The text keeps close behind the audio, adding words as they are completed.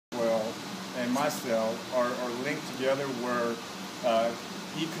and myself are linked together where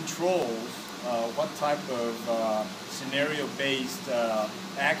he controls what type of scenario-based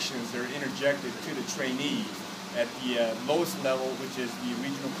actions are interjected to the trainees at the lowest level, which is the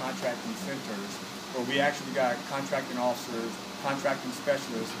regional contracting centers, where we actually got contracting officers, contracting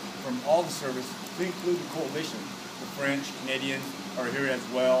specialists from all the services, to include the coalition. The French, Canadians are here as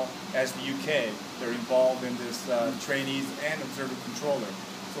well as the UK. They're involved in this trainees and observer controller.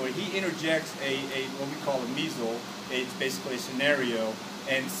 So he interjects what we call a measle. It's basically a scenario,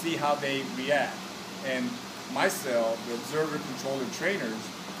 and see how they react. And myself, the observer controller trainers,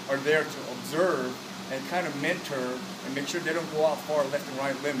 are there to observe and kind of mentor and make sure they don't go out far left and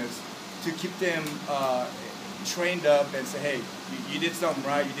right limits, to keep them trained up and say, hey, you did something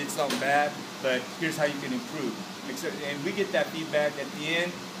right, you did something bad, but here's how you can improve. And we get that feedback at the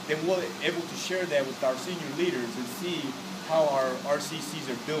end, then we're able to share that with our senior leaders and see how our RCCs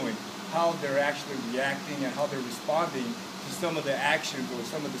are doing, how they're actually reacting and how they're responding to some of the actions or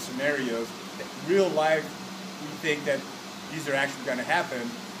some of the scenarios that real life we think that these are actually going to happen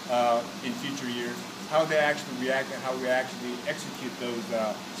in future years, how they actually react and how we actually execute those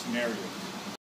scenarios.